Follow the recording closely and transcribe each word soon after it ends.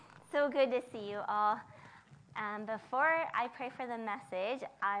So good to see you all. Before I pray for the message,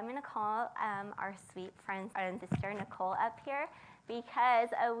 I'm going to call our sweet friend and sister Nicole up here because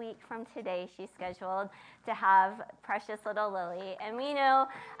a week from today she's scheduled to have precious little Lily. And we know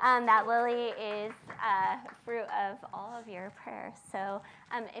that Lily is fruit of all of your prayers. So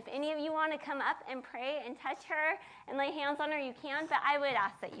if any of you want to come up and pray and touch her and lay hands on her, you can, but I would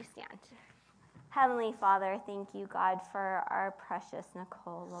ask that you stand. Heavenly Father, thank you, God, for our precious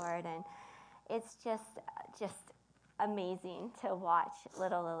Nicole, Lord. And it's just amazing to watch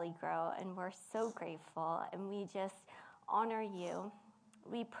little Lily grow, and we're so grateful, and we just honor you.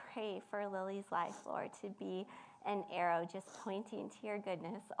 We pray for Lily's life, Lord, to be an arrow just pointing to your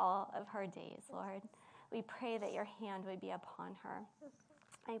goodness all of her days, Lord. We pray that your hand would be upon her.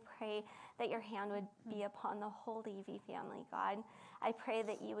 I pray that your hand would be upon the whole Levy family, God. I pray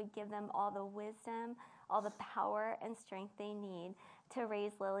that you would give them all the wisdom, all the power and strength they need to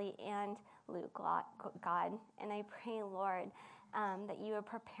raise Lily and Luke, God. And I pray, Lord, that you would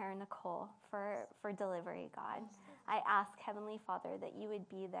prepare Nicole for delivery, God. I ask, Heavenly Father, that you would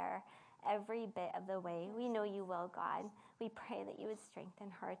be there every bit of the way. We know you will, God. We pray that you would strengthen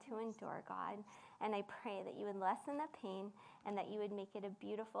her to endure, God. And I pray that you would lessen the pain and that you would make it a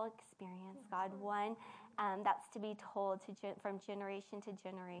beautiful experience, God, one that's to be told from generation to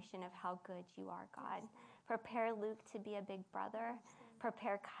generation of how good you are, God. Prepare Luke to be a big brother.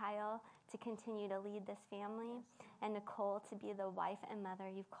 Prepare Kyle to continue to lead this family, and Nicole to be the wife and mother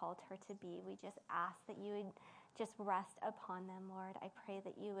you've called her to be. We just ask that you would just rest upon them, Lord. I pray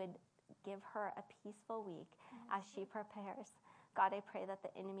that you would give her a peaceful week as she prepares. God, I pray that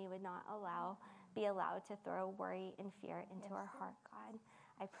the enemy would not be allowed to throw worry and fear into her heart, God.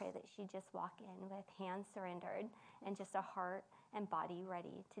 I pray that she just walk in with hands surrendered and just a heart and body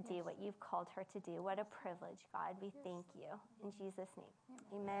ready to do what you've called her to do. What a privilege, God. We thank you. In Jesus' name,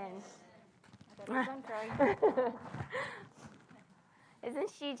 amen. Isn't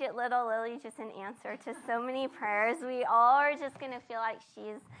she, little Lily, just an answer to so many prayers? We all are just going to feel like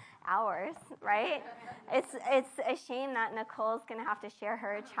she's ours, right? It's a shame that Nicole's going to have to share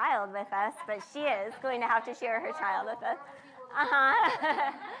her child with us, but she is going to have to share her child with us.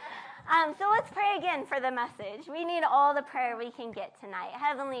 So let's pray again for the message. We need all the prayer we can get tonight.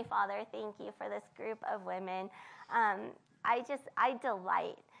 Heavenly Father, thank you for this group of women. I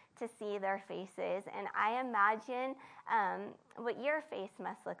delight to see their faces, and I imagine what your face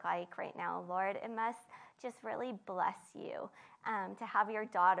must look like right now, Lord. It must just really bless you to have your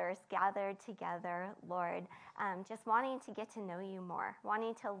daughters gathered together, Lord, just wanting to get to know you more,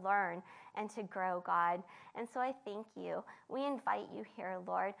 wanting to learn and to grow, God. And so I thank you. We invite you here,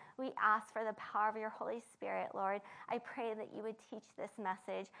 Lord. We ask for the power of your Holy Spirit, Lord. I pray that you would teach this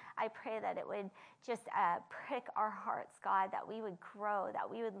message. I pray that it would just prick our hearts, God, that we would grow, that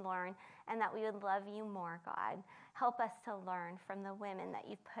we would learn, and that we would love you more, God. Help us to learn from the women that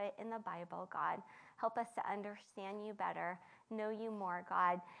you've put in the Bible, God. Help us to understand you better, know you more,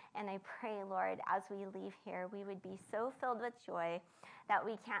 God. And I pray, Lord, as we leave here, we would be so filled with joy that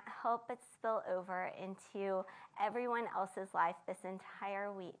we can't help but spill over into everyone else's life this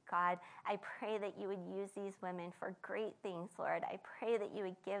entire week, God. I pray that you would use these women for great things, Lord. I pray that you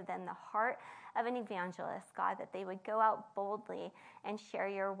would give them the heart of an evangelist, God, that they would go out boldly and share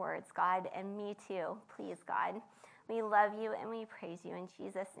your words, God, and me too, please, God. We love you and we praise you in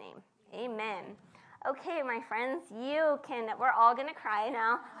Jesus' name. Amen. Okay, my friends, we're all going to cry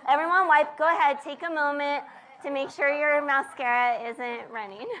now. Everyone go ahead, take a moment to make sure your mascara isn't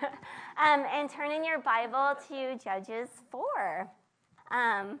running. And turn in your Bible to Judges 4.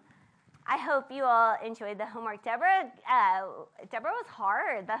 I hope you all enjoyed the homework. Deborah was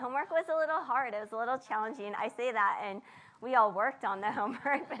hard. The homework was a little hard. It was a little challenging. I say that, and we all worked on the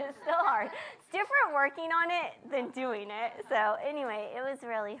homework, but it's still hard. It's different working on it than doing it. So anyway, it was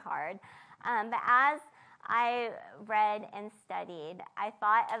really hard. But as I read and studied, I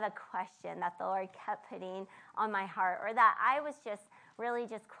thought of a question that the Lord kept putting on my heart, or that I was just really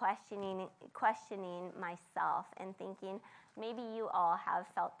questioning myself and thinking, maybe you all have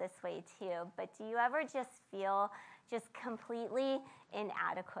felt this way too, but do you ever just feel just completely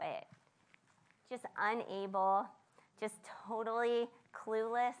inadequate, just unable, just totally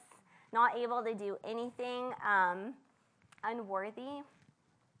clueless, not able to do anything, unworthy?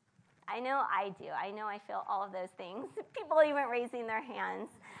 I know I do. I know I feel all of those things. People even raising their hands.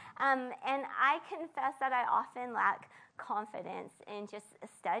 And I confess that I often lack confidence in just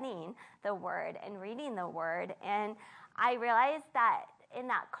studying the Word and reading the Word. And I realize that in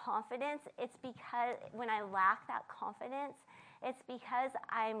that confidence, it's because when I lack that confidence, it's because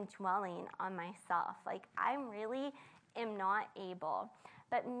I'm dwelling on myself. Like I really am not able.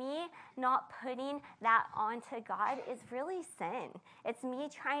 But me not putting that onto God is really sin. It's me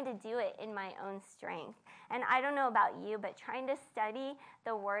trying to do it in my own strength. And I don't know about you, but trying to study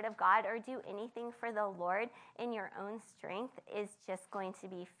the Word of God or do anything for the Lord in your own strength is just going to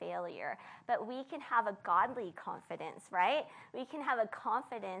be failure. But we can have a godly confidence, right? We can have a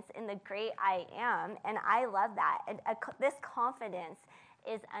confidence in the great I am, and I love that. And this confidence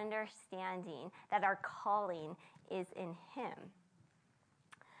is understanding that our calling is in Him.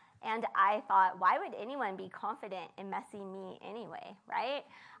 And I thought, why would anyone be confident in messy me anyway, right?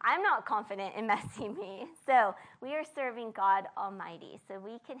 I'm not confident in messy me. So we are serving God Almighty. So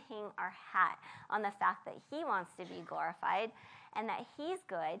we can hang our hat on the fact that He wants to be glorified and that He's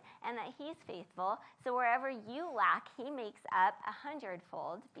good and that He's faithful. So wherever you lack, He makes up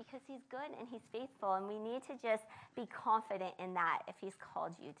 100-fold because He's good and He's faithful. And we need to just be confident in that if He's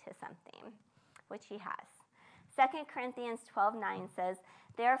called you to something, which He has. 2 Corinthians 12:9 says,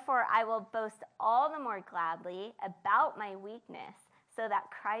 "Therefore I will boast all the more gladly about my weakness, so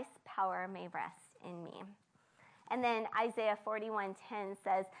that Christ's power may rest in me." And then Isaiah 41:10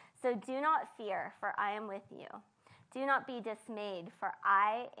 says, "So do not fear, for I am with you. Do not be dismayed, for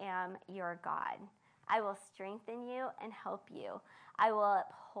I am your God. I will strengthen you and help you. I will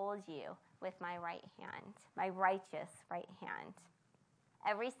uphold you with my right hand, my righteous right hand."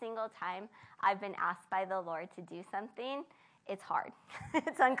 Every single time I've been asked by the Lord to do something, it's hard.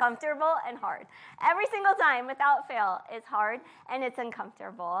 It's uncomfortable and hard. Every single time, without fail, it's hard and it's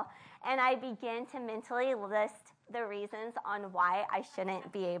uncomfortable. And I begin to mentally list the reasons on why I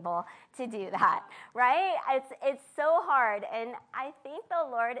shouldn't be able to do that, right? It's so hard. And I think the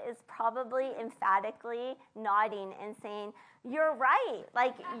Lord is probably emphatically nodding and saying, you're right.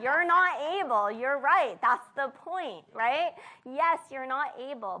 Like, you're not able. You're right. That's the point, right? Yes, you're not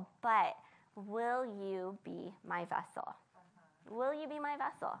able, but will you be my vessel? Will you be my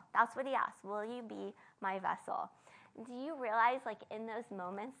vessel? That's what He asked. Will you be my vessel? Do you realize, like, in those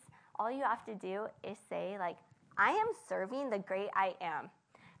moments, all you have to do is say, like, I am serving the great I am.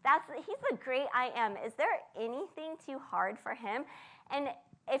 He's the great I am. Is there anything too hard for Him? And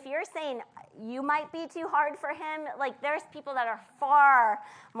if you're saying you might be too hard for Him, like, there's people that are far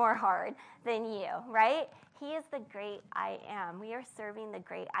more hard than you, right? He is the great I am. We are serving the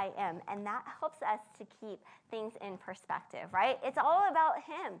great I am, and that helps us to keep things in perspective, right? It's all about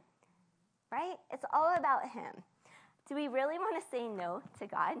Him, right? It's all about Him. Do we really want to say no to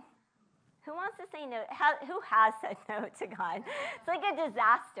God? Who wants to say no? Who has said no to God? It's like a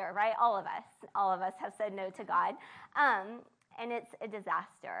disaster, right? All of us have said no to God, and it's a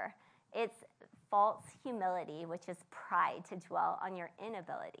disaster. It's false humility, which is pride, to dwell on your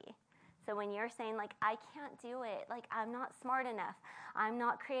inability. So when you're saying, like, I can't do it, like, I'm not smart enough, I'm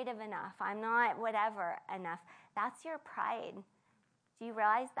not creative enough, I'm not whatever enough, that's your pride. Do you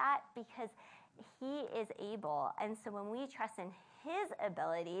realize that? Because He is able. And so when we trust in His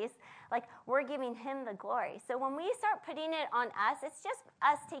abilities, like, we're giving Him the glory. So when we start putting it on us, it's just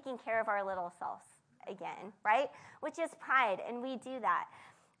us taking care of our little selves again, right? Which is pride, and we do that.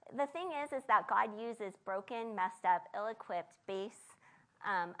 The thing is that God uses broken, messed up, ill-equipped, base,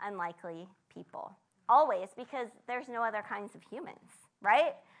 unlikely people. Always, because there's no other kinds of humans,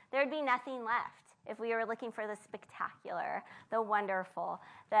 right? There'd be nothing left if we were looking for the spectacular, the wonderful,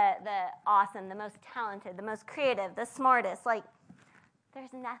 the awesome, the most talented, the most creative, the smartest. Like,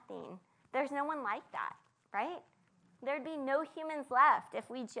 there's nothing. There's no one like that, right? There'd be no humans left if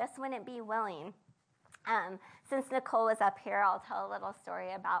we just wouldn't be willing. Since Nicole was up here, I'll tell a little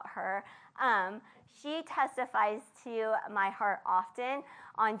story about her. She testifies to my heart often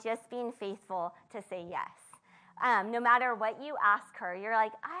on just being faithful to say yes. No matter what you ask her, you're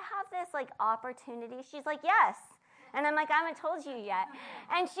like, I have this, like, opportunity. She's like, yes. And I'm like, I haven't told you yet.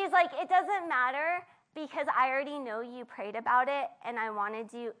 And she's like, it doesn't matter because I already know you prayed about it, and I want to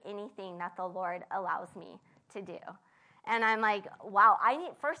do anything that the Lord allows me to do. And I'm like, wow,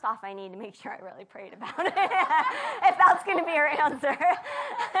 first off, I need to make sure I really prayed about it, if that's going to be her answer.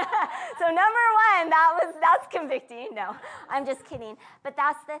 So number one, that's convicting. No, I'm just kidding. But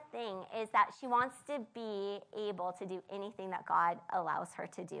that's the thing, is that she wants to be able to do anything that God allows her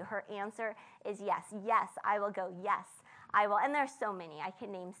to do. Her answer is yes. Yes, I will go. Yes, I will. And there's so many. I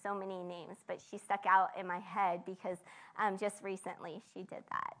can name so many names, but she stuck out in my head because just recently she did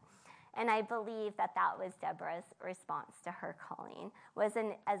that. And I believe that was Deborah's response to her calling, was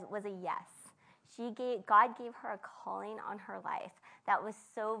a yes. God gave her a calling on her life that was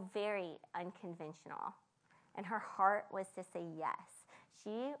so very unconventional. And her heart was to say yes.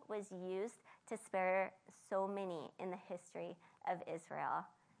 She was used to spare so many in the history of Israel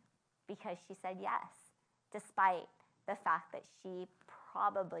because she said yes, despite the fact that she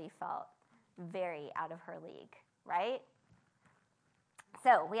probably felt very out of her league, right?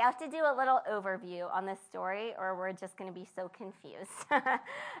 So we have to do a little overview on this story, or we're just going to be so confused.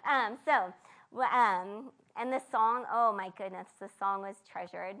 And the song, oh my goodness, the song was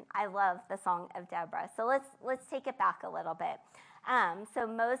treasured. I love the Song of Deborah. So let's take it back a little bit. So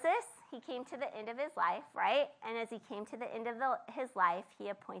Moses, he came to the end of his life, right? And as he came to the end of his life, he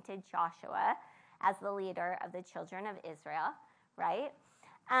appointed Joshua as the leader of the children of Israel, right?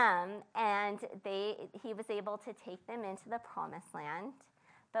 And he was able to take them into the promised land.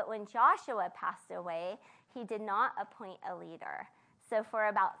 But when Joshua passed away, he did not appoint a leader. So for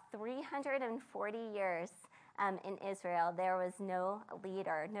about 340 years in Israel, there was no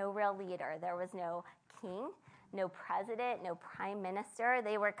leader, no real leader. There was no king, no president, no prime minister.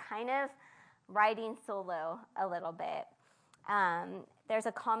 They were kind of riding solo a little bit. There's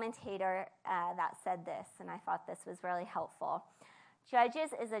a commentator that said this, and I thought this was really helpful.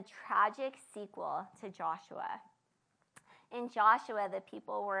 Judges is a tragic sequel to Joshua. In Joshua, the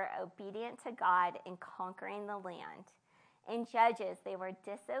people were obedient to God in conquering the land. In Judges, they were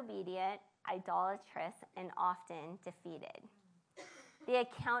disobedient, idolatrous, and often defeated. The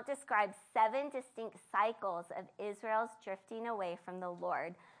account describes 7 distinct cycles of Israel's drifting away from the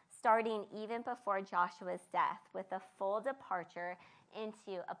Lord, starting even before Joshua's death, with a full departure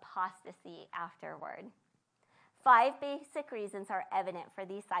into apostasy afterward. 5 basic reasons are evident for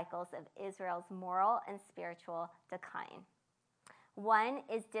these cycles of Israel's moral and spiritual decline. 1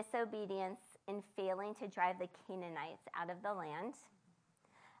 is disobedience in failing to drive the Canaanites out of the land.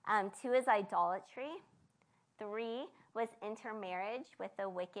 2 is idolatry. 3 was intermarriage with the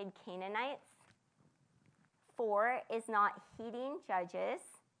wicked Canaanites. 4 is not heeding Judges.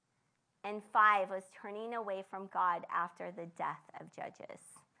 And 5 was turning away from God after the death of Judges.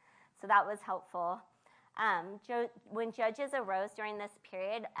 So that was helpful. When Judges arose during this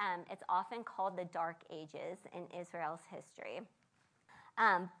period, it's often called the Dark Ages in Israel's history.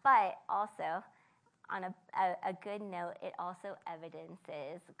 But also, on a good note, it also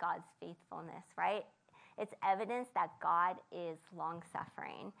evidences God's faithfulness, right? It's evidence that God is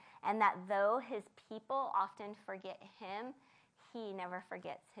long-suffering, and that though his people often forget him, he never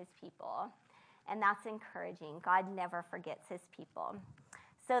forgets his people. And that's encouraging. God never forgets his people.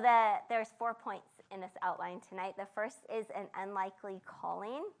 So there's 4 points in this outline tonight. The first is an unlikely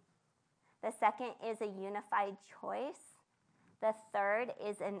calling. The second is a unified choice. The third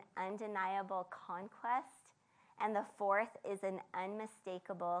is an undeniable conquest. And the fourth is an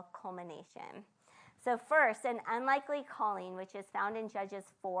unmistakable culmination. So first, an unlikely calling, which is found in Judges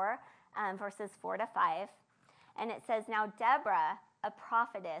 4, verses 4 to 5. And it says, "Now Deborah, a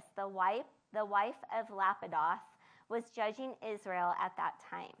prophetess, the wife of Lapidoth, was judging Israel at that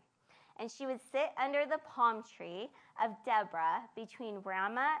time. And she would sit under the palm tree of Deborah between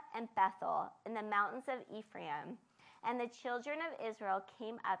Ramah and Bethel in the mountains of Ephraim. And the children of Israel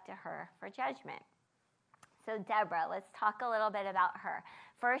came up to her for judgment." So Deborah, let's talk a little bit about her.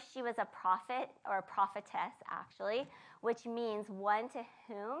 First, she was a prophet, or a prophetess, actually, which means one to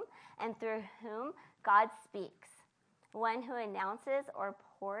whom and through whom God speaks, one who announces or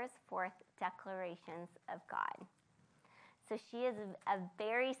pours forth declarations of God. So she is a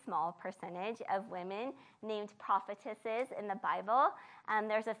very small percentage of women named prophetesses in the Bible.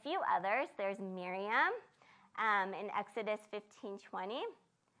 There's a few others. There's Miriam in Exodus 15:20.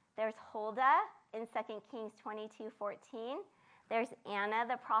 There's Huldah in 2 Kings 22:14. There's Anna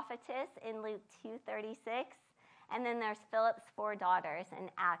the prophetess in Luke 2:36. And then there's Philip's 4 daughters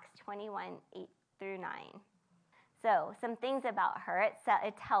in Acts 21:8-9. So some things about her.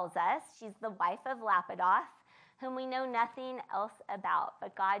 It tells us she's the wife of Lapidoth, whom we know nothing else about,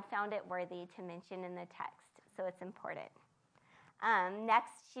 but God found it worthy to mention in the text, so it's important.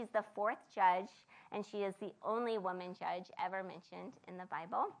 Next, she's the 4th judge, and she is the only woman judge ever mentioned in the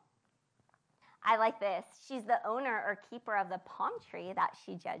Bible. I like this. She's the owner or keeper of the palm tree that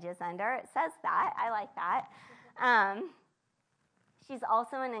she judges under. It says that. I like that. She's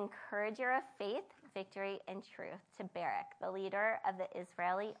also an encourager of faith, victory, and truth to Barak, the leader of the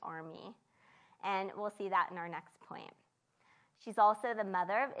Israeli army. And we'll see that in our next point. She's also the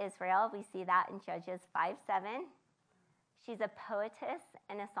mother of Israel. We see that in Judges 5:7. She's a poetess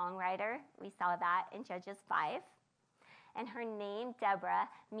and a songwriter. We saw that in Judges 5. And her name, Deborah,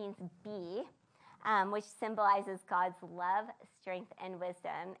 means bee, which symbolizes God's love, strength, and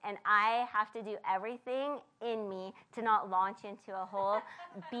wisdom. And I have to do everything in me to not launch into a whole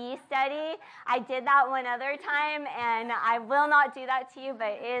bee study. I did that one other time, and I will not do that to you, but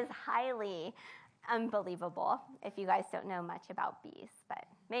it is highly unbelievable if you guys don't know much about bees. But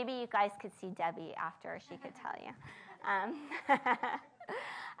maybe you guys could see Debbie after, she could tell you.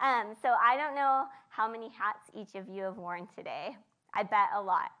 So I don't know how many hats each of you have worn today. I bet a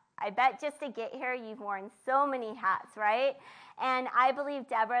lot. I bet just to get here, you've worn so many hats, right? And I believe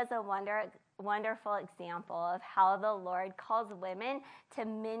Deborah is a wonderful example of how the Lord calls women to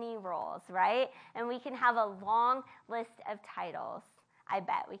many roles, right? And we can have a long list of titles. I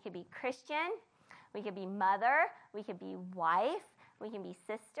bet we could be Christian, we could be mother, we could be wife, we can be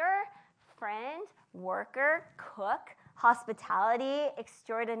sister, friend, worker, cook, hospitality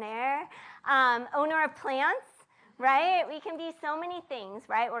extraordinaire, owner of plants, right? We can be so many things,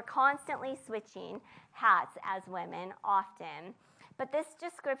 right? We're constantly switching hats as women often. But this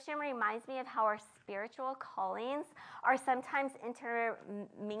description reminds me of how our spiritual callings are sometimes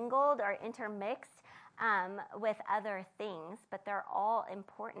intermingled or intermixed with other things, but they're all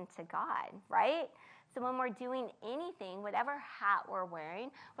important to God, right? So when we're doing anything, whatever hat we're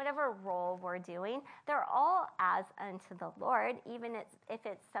wearing, whatever role we're doing, they're all as unto the Lord, even if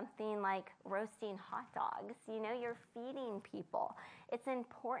it's something like roasting hot dogs. You know, you're feeding people. It's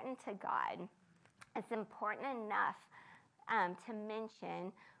important to God. It's important enough to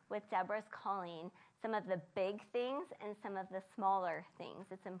mention with Deborah's calling some of the big things and some of the smaller things.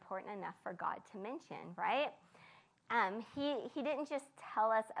 It's important enough for God to mention, right? He didn't just tell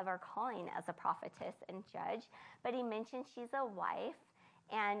us of her calling as a prophetess and judge, but he mentioned she's a wife,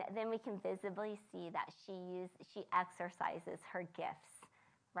 and then we can visibly see that she exercises her gifts,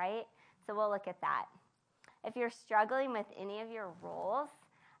 right? So we'll look at that. If you're struggling with any of your roles,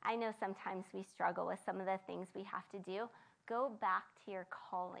 I know sometimes we struggle with some of the things we have to do. Go back to your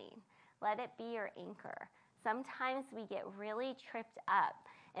calling. Let it be your anchor. Sometimes we get really tripped up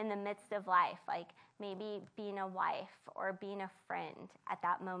in the midst of life, like maybe being a wife or being a friend at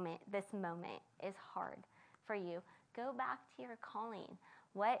that moment. This moment is hard for you. Go back to your calling.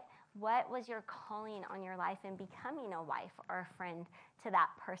 What was your calling on your life in becoming a wife or a friend to that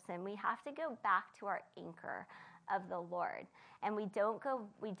person? We have to go back to our anchor of the Lord. And we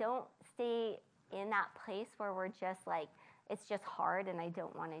don't stay in that place where we're just like, it's just hard and I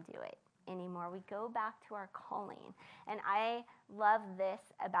don't want to do it anymore. We go back to our calling. And I love this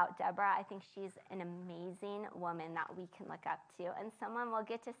about Deborah. I think she's an amazing woman that we can look up to and someone we'll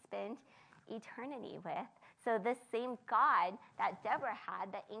get to spend eternity with. So this same God that Deborah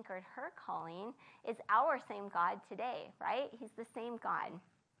had that anchored her calling is our same God today, right? He's the same God.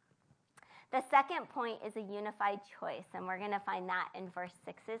 The second point is a unified choice, and we're going to find that in verse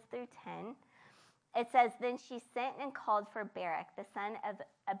 6 through 10. It says, then she sent and called for Barak, the son of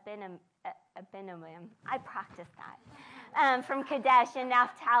Abinoam. I practiced that. From Kadesh in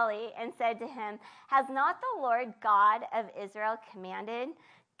Naphtali, and said to him, has not the Lord God of Israel commanded?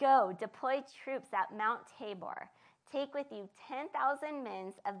 Go, deploy troops at Mount Tabor. Take with you 10,000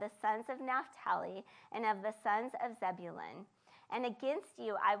 men of the sons of Naphtali and of the sons of Zebulun. And against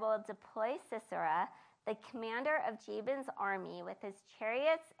you I will deploy Sisera, the commander of Jabin's army, with his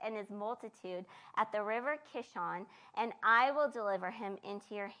chariots and his multitude at the river Kishon, and I will deliver him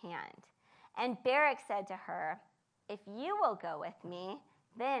into your hand. And Barak said to her, if you will go with me,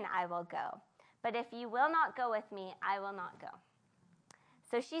 then I will go. But if you will not go with me, I will not go.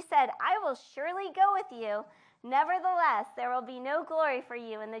 So she said, I will surely go with you. Nevertheless, there will be no glory for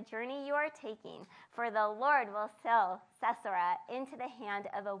you in the journey you are taking, for the Lord will sell Sisera into the hand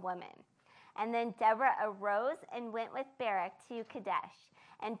of a woman. And then Deborah arose and went with Barak to Kadesh.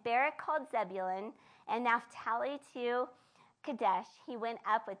 And Barak called Zebulun and Naphtali to Kadesh. He went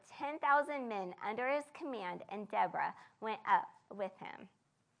up with 10,000 men under his command, and Deborah went up with him.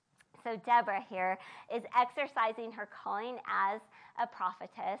 So Deborah here is exercising her calling as a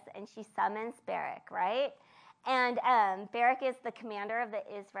prophetess, and she summons Barak, right? And Barak is the commander of the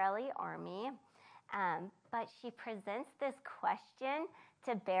Israeli army, but she presents this question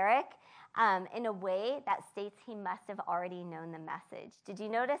to Barak in a way that states he must have already known the message. Did you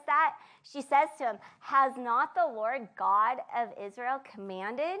notice that? She says to him, has not the Lord God of Israel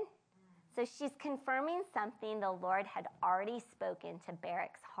commanded? So she's confirming something the Lord had already spoken to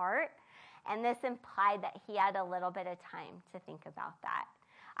Barak's heart, and this implied that he had a little bit of time to think about that.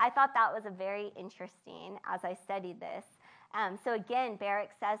 I thought that was a very interesting as I studied this. So again, Barak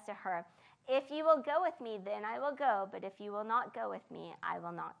says to her, if you will go with me, then I will go, but if you will not go with me, I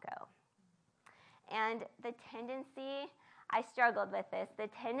will not go. And the tendency, I struggled with this, the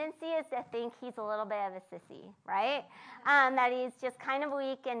tendency is to think he's a little bit of a sissy, right? That he's just kind of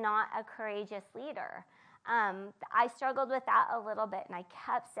weak and not a courageous leader. I struggled with that a little bit, and I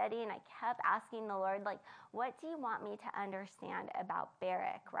kept studying, I kept asking the Lord, like, what do you want me to understand about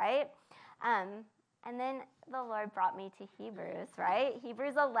Barak, right? And then the Lord brought me to Hebrews, right?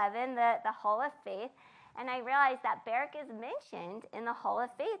 Hebrews 11, the Hall of Faith. And I realized that Barak is mentioned in the Hall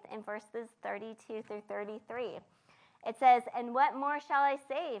of Faith in verses 32 through 33. It says, "And what more shall I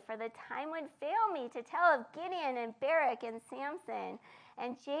say? For the time would fail me to tell of Gideon and Barak and Samson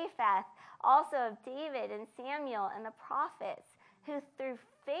and Jephthah, also of David and Samuel and the prophets, who through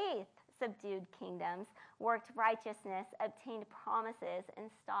faith subdued kingdoms, worked righteousness, obtained promises,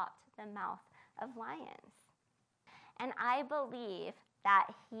 and stopped the mouth of lions." And I believe that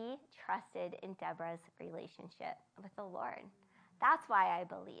he trusted in Deborah's relationship with the Lord. That's why I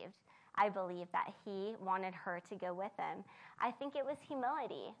believe that he wanted her to go with him. I think it was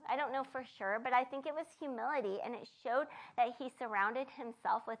humility. I don't know for sure, but I think it was humility, and it showed that he surrounded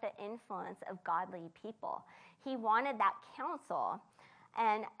himself with the influence of godly people. He wanted that counsel,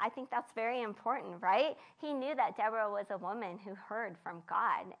 and I think that's very important, right? He knew that Deborah was a woman who heard from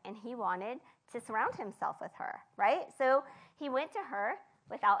God, and he wanted to surround himself with her, right? So he went to her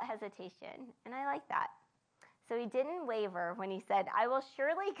without hesitation, and I like that. So he didn't waver when he said, "I will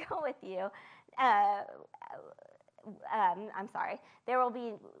surely go with you."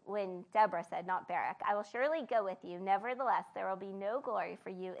 When Deborah said, not Barak, "I will surely go with you. Nevertheless, there will be no glory for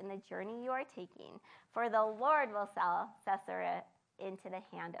you in the journey you are taking, for the Lord will sell Sisera into the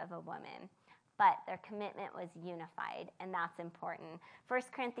hand of a woman." But their commitment was unified, and that's important.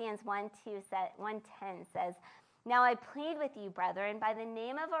 1 Corinthians 1:10 says, "Now I plead with you, brethren, by the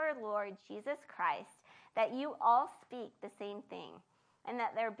name of our Lord Jesus Christ, that you all speak the same thing, and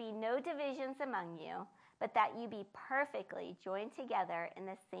that there be no divisions among you, but that you be perfectly joined together in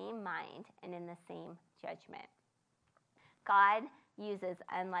the same mind and in the same judgment." God uses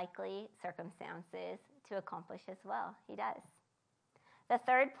unlikely circumstances to accomplish his will. He does. The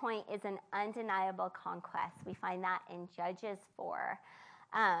third point is an undeniable conquest. We find that in Judges 4.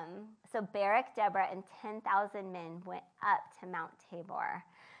 So Barak, Deborah, and 10,000 men went up to Mount Tabor.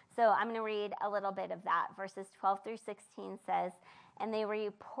 So I'm going to read a little bit of that. Verses 12 through 16 says, "And they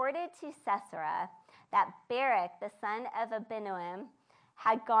reported to Sisera that Barak, the son of Abinoam,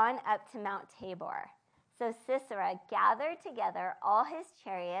 had gone up to Mount Tabor. So Sisera gathered together all his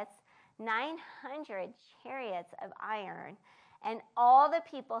chariots, 900 chariots of iron, and all the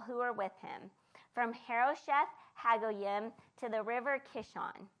people who were with him, from Harosheth Hagoyim to the river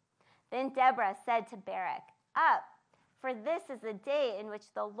Kishon. Then Deborah said to Barak, 'Up, for this is the day in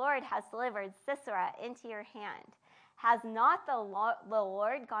which the Lord has delivered Sisera into your hand. Has not the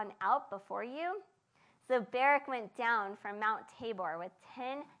Lord gone out before you?' So Barak went down from Mount Tabor with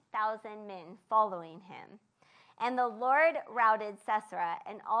 10,000 men following him. And the Lord routed Sisera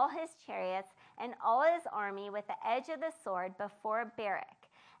and all his chariots and all his army with the edge of the sword before Barak.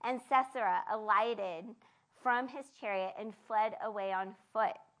 And Sisera alighted from his chariot and fled away on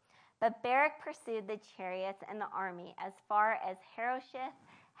foot. But Barak pursued the chariots and the army as far as Harosheth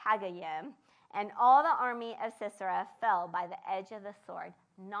Hagoyim, and all the army of Sisera fell by the edge of the sword.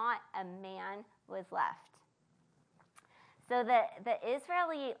 Not a man was left." So the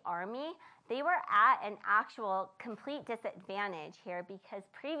Israeli army, they were at an actual complete disadvantage here because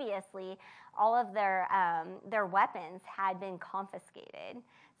previously all of their weapons had been confiscated.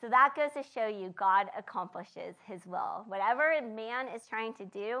 So that goes to show you God accomplishes his will. Whatever man is trying to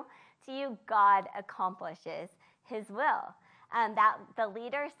do to you, God accomplishes his will. That the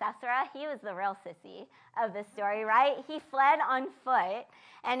leader, Sisera, he was the real sissy of the story, right? He fled on foot,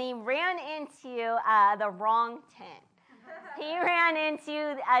 and he ran into the wrong tent. He ran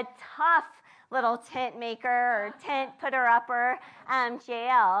into a tough little tent maker or tent putter-upper,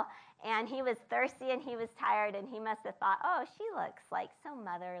 Jael, and he was thirsty and he was tired, and he must have thought, "Oh, she looks like so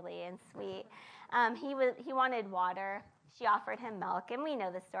motherly and sweet." He wanted water. She offered him milk, and we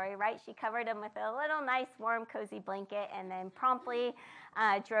know the story, right? She covered him with a little nice, warm, cozy blanket and then promptly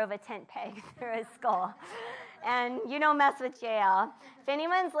drove a tent peg through his skull. And you don't mess with Jael. If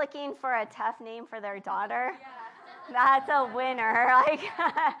anyone's looking for a tough name for their daughter, that's a winner, like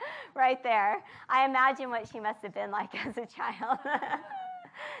right there. I imagine what she must have been like as a child.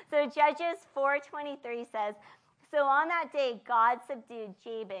 So Judges 4:23 says, "So on that day God subdued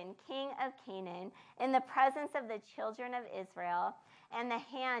Jabin, king of Canaan, in the presence of the children of Israel, and the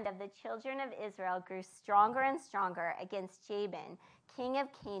hand of the children of Israel grew stronger and stronger against Jabin, king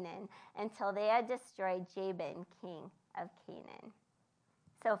of Canaan, until they had destroyed Jabin, king of Canaan."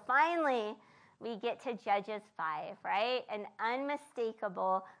 So finally, we get to Judges 5, right? An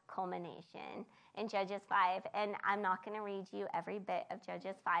unmistakable culmination in Judges 5. And I'm not going to read you every bit of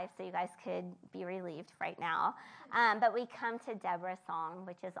Judges 5, so you guys could be relieved right now. But we come to Deborah's song,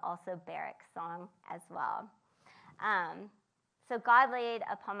 which is also Barak's song as well. So God laid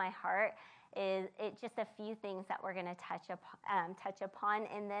upon my heart just a few things that we're going to touch upon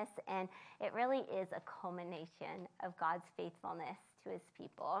in this, and it really is a culmination of God's faithfulness to his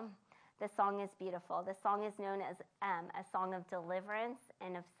people. The song is beautiful. The song is known as a song of deliverance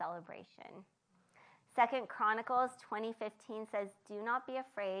and of celebration. 2 Chronicles 20:15 says, "Do not be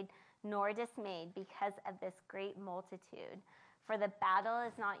afraid nor dismayed because of this great multitude, for the battle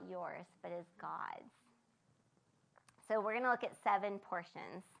is not yours, but is God's." So we're going to look at 7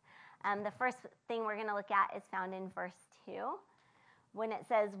 portions. The first thing we're going to look at is found in verse 2, when it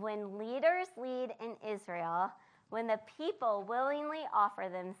says, "When leaders lead in Israel, when the people willingly offer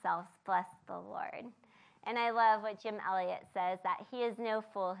themselves, bless the Lord." And I love what Jim Elliott says, that he is no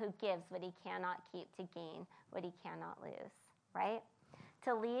fool who gives what he cannot keep to gain what he cannot lose, right?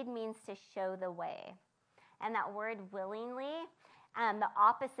 To lead means to show the way. And that word willingly, the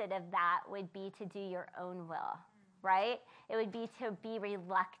opposite of that would be to do your own will, right? It would be to be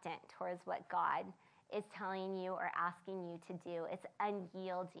reluctant towards what God is telling you or asking you to do. It's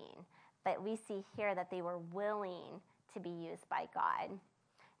unyielding. But we see here that they were willing to be used by God.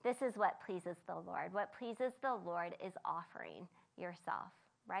 This is what pleases the Lord. What pleases the Lord is offering yourself,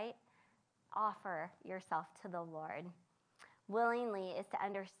 right? Offer yourself to the Lord. Willingly is to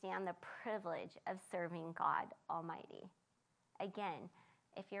understand the privilege of serving God Almighty. Again,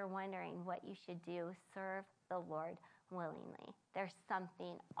 if you're wondering what you should do, serve the Lord willingly. There's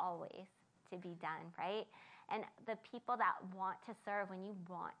something always to be done, right? And the people that want to serve, when you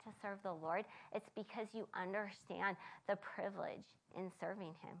want to serve the Lord, it's because you understand the privilege in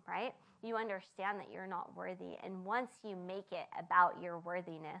serving him, right? You understand that you're not worthy. And once you make it about your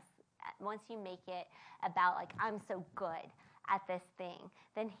worthiness, once you make it about like, I'm so good at this thing,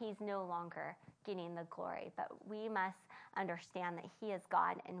 then he's no longer getting the glory. But we must understand that he is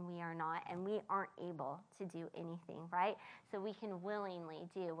God and we are not, and we aren't able to do anything, right? So we can willingly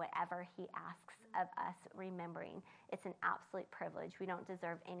do whatever he asks of us, remembering it's an absolute privilege. We don't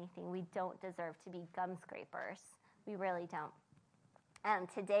deserve anything. We don't deserve to be gum scrapers. We really don't.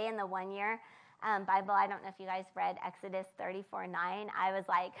 Today in the 1 year Bible, I don't know if you guys read Exodus 34:9. I was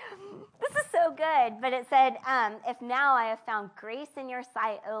like, this is so good. But it said, "If now I have found grace in your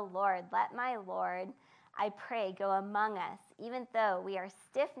sight, O Lord, let my Lord, I pray, go among us, even though we are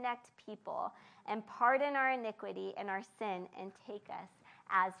stiff-necked people, and pardon our iniquity and our sin, and take us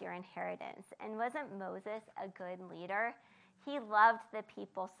as your inheritance." And wasn't Moses a good leader? He loved the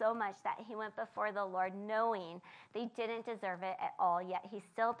people so much that he went before the Lord knowing they didn't deserve it at all, yet he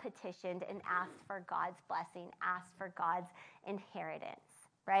still petitioned and asked for God's blessing, asked for God's inheritance,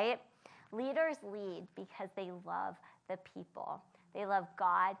 right? Leaders lead because they love the people. They love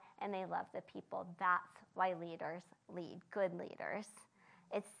God and they love the people. That's why leaders lead, good leaders.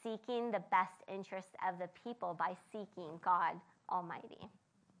 It's seeking the best interest of the people by seeking God Almighty.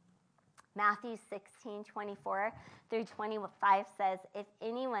 Matthew 16:24-25 says, "If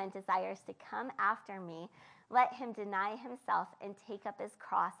anyone desires to come after me, let him deny himself and take up his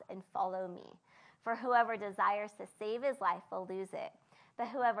cross and follow me. For whoever desires to save his life will lose it, but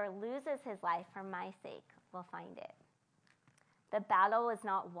whoever loses his life for my sake will find it." The battle was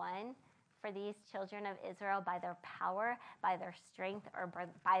not won for these children of Israel by their power, by their strength, or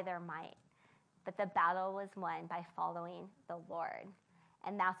by their might, but the battle was won by following the Lord.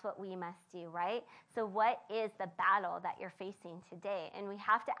 And that's what we must do, right? So what is the battle that you're facing today? And we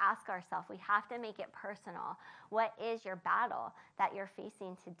have to ask ourselves, we have to make it personal. What is your battle that you're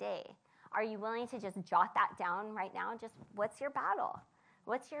facing today? Are you willing to just jot that down right now? Just what's your battle?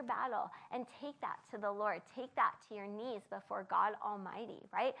 What's your battle? And take that to the Lord. Take that to your knees before God Almighty,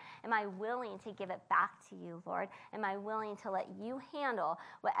 right? Am I willing to give it back to you, Lord? Am I willing to let you handle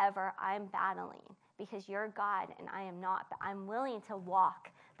whatever I'm battling? Because you're God and I am not, but I'm willing to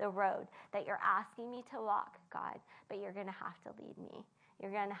walk the road that you're asking me to walk, God, but you're going to have to lead me. You're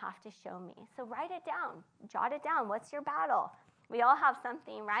going to have to show me. So write it down. Jot it down. What's your battle? We all have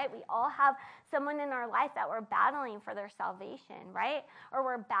something, right? We all have someone in our life that we're battling for their salvation, right? Or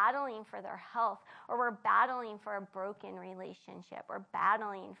we're battling for their health, or we're battling for a broken relationship, or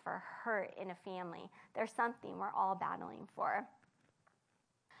battling for hurt in a family. There's something we're all battling for.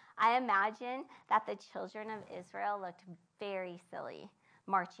 I imagine that the children of Israel looked very silly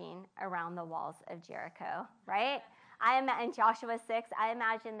marching around the walls of Jericho, right? In Joshua 6, I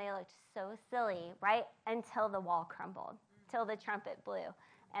imagine they looked so silly, right? Until the wall crumbled, till the trumpet blew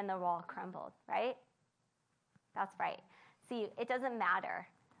and the wall crumbled, right? That's right. See, it doesn't matter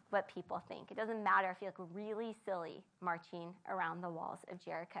what people think. It doesn't matter if you look really silly marching around the walls of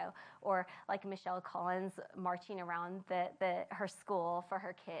Jericho, or like Michelle Collins marching around her school for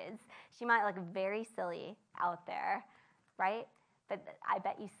her kids. She might look very silly out there, right? but I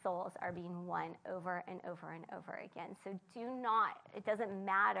bet you souls are being won over and over and over again. So it doesn't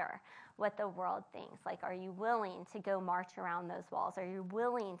matter what the world thinks. Like, are you willing to go march around those walls? Are you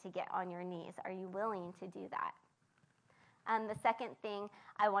willing to get on your knees? Are you willing to do that? The second thing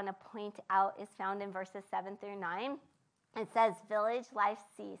I want to point out is found in verses 7 through 9. It says, village life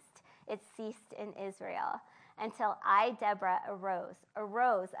ceased. It ceased in Israel until I, Deborah,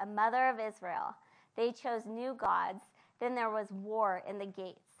 arose, a mother of Israel. They chose new gods. Then there was war in the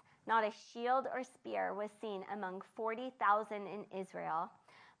gates. Not a shield or spear was seen among 40,000 in Israel.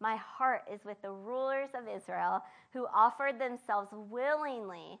 My heart is with the rulers of Israel who offered themselves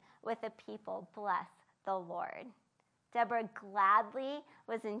willingly with the people. Bless the Lord. Deborah gladly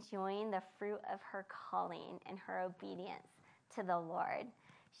was enjoying the fruit of her calling and her obedience to the Lord.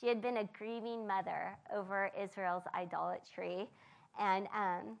 She had been a grieving mother over Israel's idolatry, and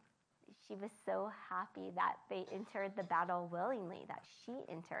she was so happy that they entered the battle willingly, that she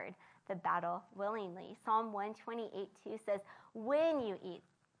entered the battle willingly. Psalm 128:2 says, when you eat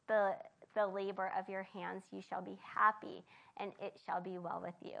the labor of your hands, you shall be happy, and it shall be well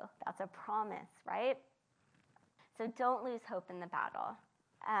with you. That's a promise, right? So don't lose hope in the battle.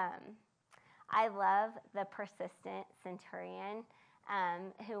 I love the persistent centurion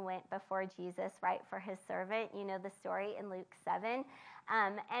who went before Jesus, right, for his servant. You know the story in Luke 7.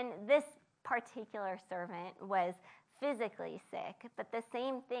 And this particular servant was physically sick, but the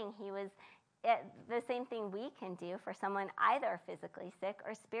same thing we can do for someone either physically sick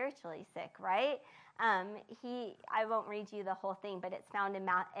or spiritually sick, right? I won't read you the whole thing, but it's found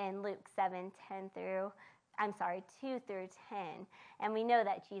in Luke 7, 2 through 10. And we know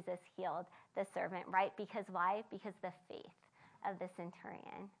that Jesus healed the servant, right? Because why? Because the faith of the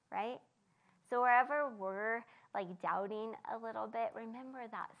centurion, right? So wherever we're like doubting a little bit, remember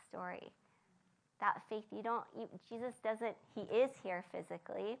that story. That faith, he is here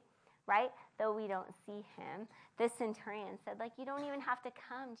physically, right? Though we don't see him. This centurion said, like, you don't even have to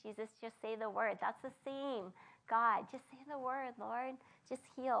come, Jesus, just say the word. That's the same God. Just say the word, Lord. Just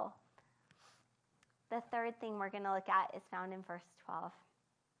heal. The third thing we're going to look at is found in verse 12.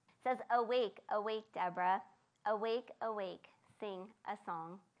 It says, awake, awake, Deborah. Awake, awake, sing a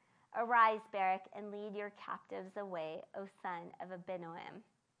song. Arise, Barak, and lead your captives away, O son of Abinoam.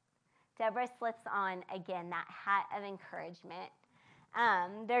 Deborah slips on, again, that hat of encouragement.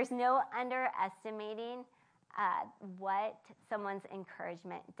 There's no underestimating what someone's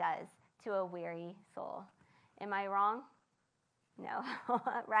encouragement does to a weary soul. Am I wrong? No,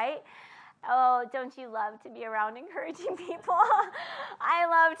 right? Oh, don't you love to be around encouraging people? I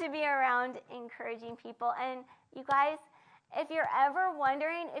love to be around encouraging people. And you guys, if you're ever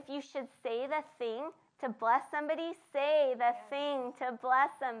wondering if you should say the thing to bless somebody, say the thing to bless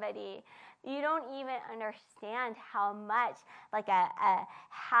somebody. You don't even understand how much like a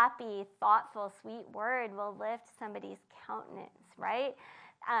happy, thoughtful, sweet word will lift somebody's countenance, right?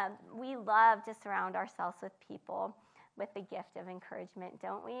 We love to surround ourselves with people with the gift of encouragement,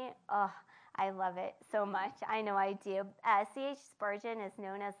 don't we? Oh, I love it so much. I know I do. C.H. Spurgeon is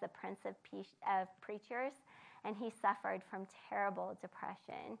known as the Prince of Preachers, and he suffered from terrible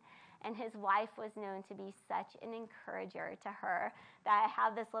depression. And his wife was known to be such an encourager to her that I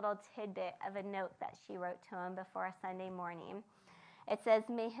have this little tidbit of a note that she wrote to him before a Sunday morning. It says,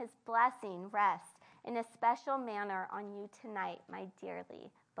 may his blessing rest in a special manner on you tonight, my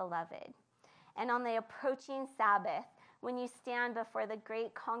dearly beloved. And on the approaching Sabbath, when you stand before the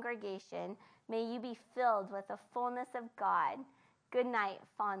great congregation, may you be filled with the fullness of God. Good night,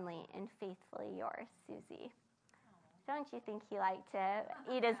 fondly and faithfully yours, Susie. Don't you think he liked to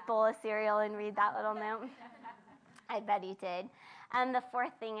eat his bowl of cereal and read that little note? I bet he did. And the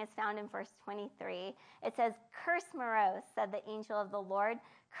fourth thing is found in verse 23. It says, curse Meroz, said the angel of the Lord,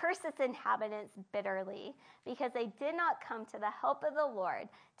 curse its inhabitants bitterly, because they did not come to the help of the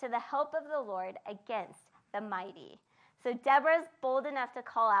Lord against the mighty. So Deborah's bold enough to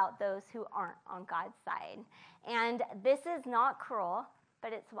call out those who aren't on God's side. And this is not cruel,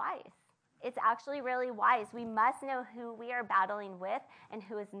 but it's wise. It's actually really wise. We must know who we are battling with and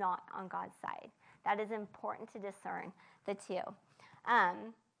who is not on God's side. That is important to discern the two.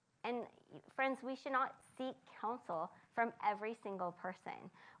 And friends, we should not seek counsel from every single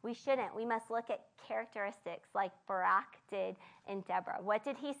person. We shouldn't. We must look at characteristics like Barak did in Deborah. What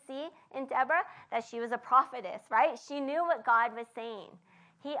did he see in Deborah? That she was a prophetess, right? She knew what God was saying.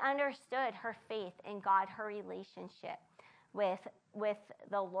 He understood her faith in God, her relationship with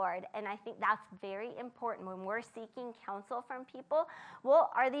the Lord. And I think that's very important when we're seeking counsel from people.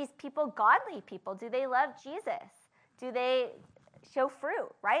 Well, are these people godly people? Do they love Jesus? Do they show fruit,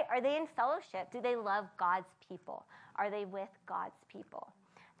 right? Are they in fellowship? Do they love God's people? Are they with God's people?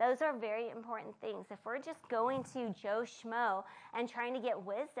 Those are very important things. If we're just going to Joe Schmo and trying to get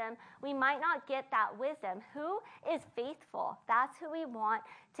wisdom, we might not get that wisdom. Who is faithful? That's who we want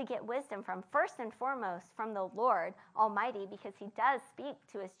to get wisdom from. First and foremost, from the Lord Almighty, because he does speak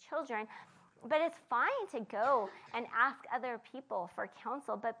to his children. But it's fine to go and ask other people for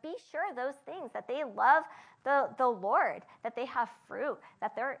counsel, but be sure those things, that they love the Lord, that they have fruit,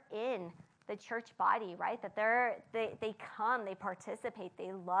 that they're in the church body, right? That they come, they participate,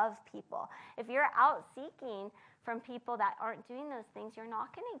 they love people. If you're out seeking from people that aren't doing those things, you're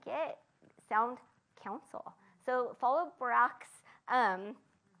not going to get sound counsel. So follow Barak's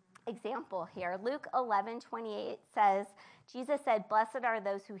example here. Luke 11:28 says, Jesus said, "Blessed are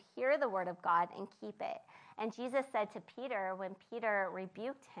those who hear the word of God and keep it." And Jesus said to Peter, when Peter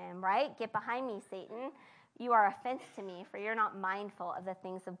rebuked him, right? "Get behind me, Satan. You are offense to me, for you're not mindful of the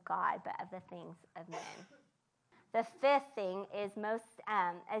things of God, but of the things of men." The fifth thing is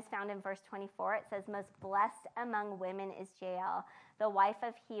as found in verse 24. It says, "Most blessed among women is Jael, the wife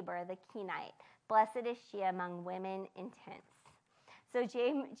of Heber the Kenite. Blessed is she among women in tents." So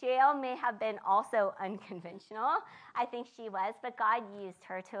Jael may have been also unconventional. I think she was, but God used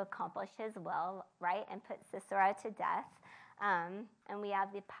her to accomplish his will, right, and put Sisera to death. And we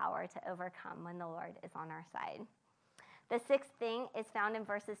have the power to overcome when the Lord is on our side. The sixth thing is found in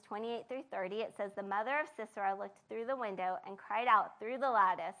verses 28 through 30. It says, "The mother of Sisera looked through the window and cried out through the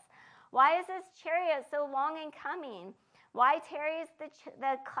lattice, 'Why is his chariot so long in coming? Why tarries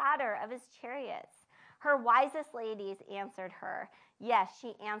the clatter of his chariots?' Her wisest ladies answered her." Yes,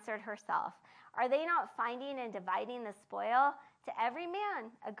 she answered herself. "Are they not finding and dividing the spoil? To every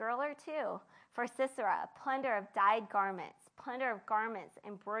man a girl or two. For Sisera, plunder of dyed garments, plunder of garments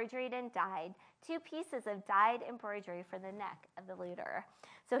embroidered and dyed, 2 pieces of dyed embroidery for the neck of the looter."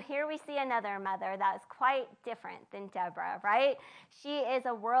 So here we see another mother that is quite different than Deborah, right? She is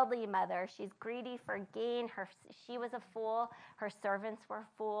a worldly mother. She's greedy for gain. She was a fool. Her servants were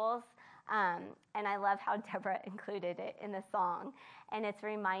fools. And I love how Deborah included it in the song. And it's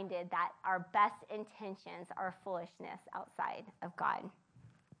reminded that our best intentions are foolishness outside of God.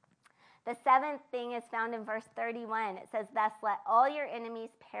 The seventh thing is found in verse 31. It says, "Thus let all your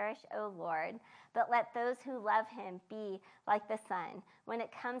enemies perish, O Lord, but let those who love him be like the sun when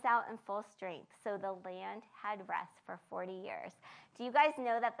it comes out in full strength." So the land had rest for 40 years. Do you guys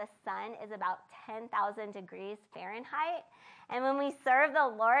know that the sun is about 10,000 degrees Fahrenheit? And when we serve the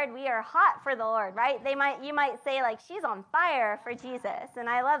Lord, we are hot for the Lord, right? You might say, like, she's on fire for Jesus. And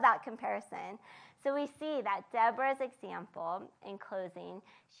I love that comparison. So we see that Deborah's example, in closing,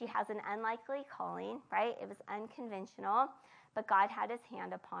 she has an unlikely calling, right? It was unconventional, but God had his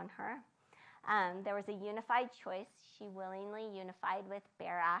hand upon her. There was a unified choice. She willingly unified with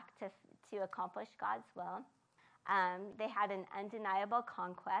Barak to accomplish God's will. They had an undeniable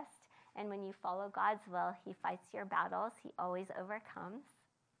conquest. And when you follow God's will, he fights your battles. He always overcomes.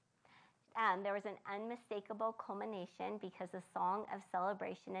 There was an unmistakable culmination because a song of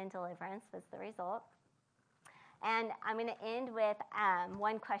celebration and deliverance was the result. And I'm going to end with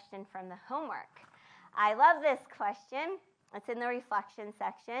one question from the homework. I love this question. It's in the reflection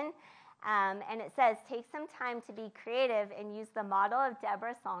section. And it says, "Take some time to be creative and use the model of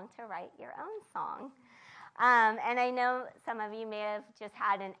Deborah's song to write your own song." And I know some of you may have just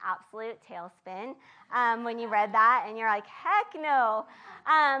had an absolute tailspin when you read that, and you're like, heck no.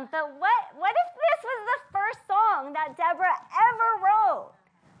 But what if this was the first song that Deborah ever wrote?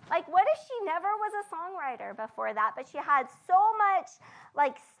 Like, what if she never was a songwriter before that, but she had so much,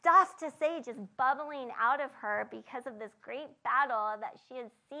 like, stuff to say just bubbling out of her because of this great battle that she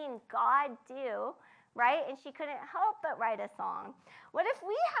had seen God do, right? And she couldn't help but write a song. What if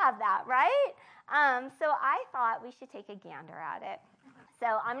we have that, right? So I thought we should take a gander at it.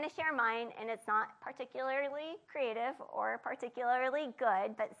 So I'm going to share mine, and it's not particularly creative or particularly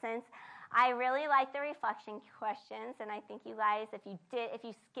good, but since I really like the reflection questions, and I think you guys, if you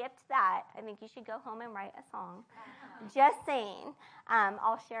skipped that, I think you should go home and write a song. Just saying.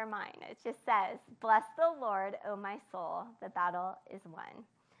 I'll share mine. It just says, "Bless the Lord, O my soul, the battle is won.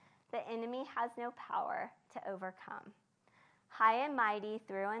 The enemy has no power to overcome. High and mighty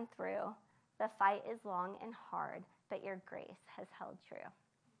through and through, the fight is long and hard, but your grace has held true.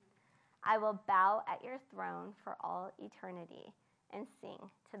 I will bow at your throne for all eternity and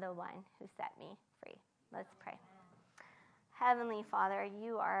sing to the one who set me free." Let's pray. Heavenly Father,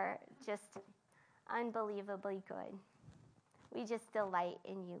 you are just unbelievably good. We just delight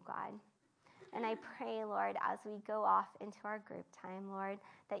in you, God. And I pray, Lord, as we go off into our group time, Lord,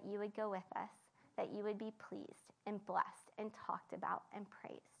 that you would go with us, that you would be pleased and blessed and talked about and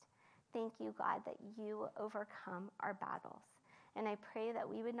praised. Thank you, God, that you overcome our battles. And I pray that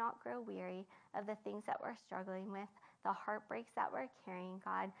we would not grow weary of the things that we're struggling with, the heartbreaks that we're carrying,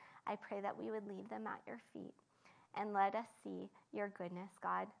 God. I pray that we would leave them at your feet and let us see your goodness,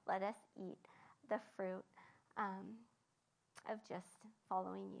 God. Let us eat the fruit of just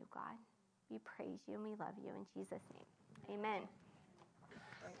following you, God. We praise you and we love you in Jesus' name. Amen.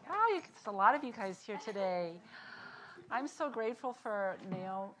 Wow, it's a lot of you guys here today. I'm so grateful for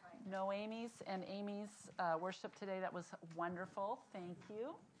Noemi's and Amy's worship today. That was wonderful. Thank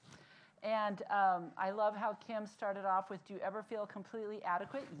you. And I love how Kim started off with, do you ever feel completely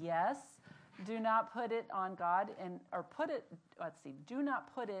adequate? Yes. Do not put it on God,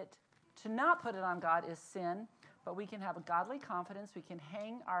 to not put it on God is sin, but we can have a godly confidence. We can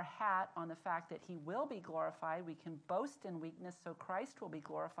hang our hat on the fact that he will be glorified. We can boast in weakness so Christ will be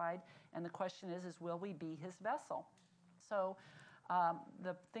glorified. And the question is will we be his vessel? So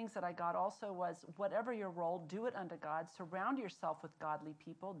the things that I got also was, whatever your role, do it unto God. Surround yourself with godly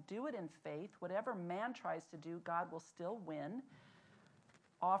people. Do it in faith. Whatever man tries to do, God will still win.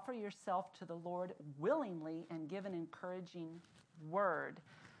 Offer yourself to the Lord willingly and give an encouraging word.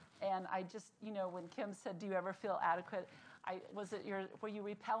 And I just, when Kim said, do you ever feel adequate? Were you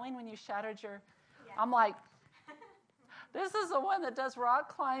repelling when you shattered your, yeah. I'm like, this is the one that does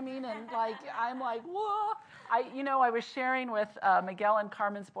rock climbing, and I'm like, whoa. I was sharing with Miguel and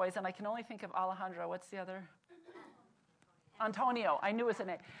Carmen's boys, and I can only think of Alejandro. What's the other? Antonio. I knew it was a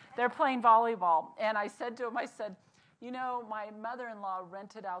name. They're playing volleyball, and I said to him, my mother-in-law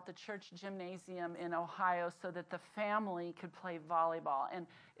rented out the church gymnasium in Ohio so that the family could play volleyball. And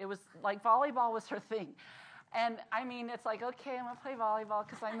it was like volleyball was her thing. And it's like, okay, I'm going to play volleyball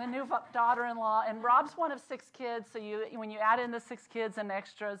because I'm the new daughter-in-law. And Rob's one of 6 kids, so when you add in the 6 kids and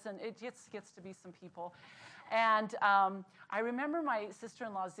extras, and it just gets to be some people. And I remember my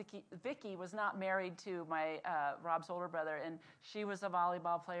sister-in-law, Vicky, was not married to my Rob's older brother, and she was a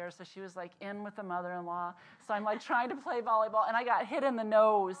volleyball player, so she was in with the mother-in-law. So I'm trying to play volleyball, and I got hit in the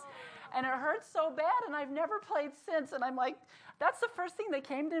nose. And it hurt so bad, and I've never played since. And I'm like, that's the first thing that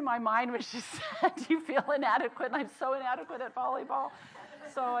came to my mind when she said, you feel inadequate, and I'm so inadequate at volleyball.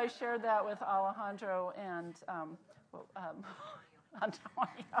 So I shared that with Alejandro and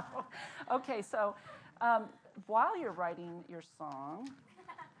Antonio. Okay, so while you're writing your song,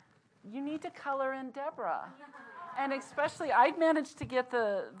 you need to color in Deborah. And especially, I'd managed to get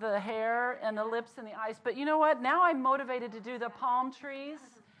the hair and the lips and the eyes. But you know what? Now I'm motivated to do the palm trees.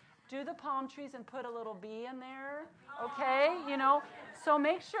 Do the palm trees and put a little bee in there, okay? So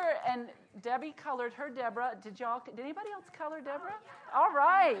make sure, and Debbie colored her Deborah. Did anybody else color Deborah? All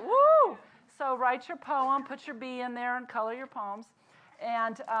right, woo! So write your poem, put your bee in there, and color your palms.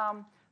 And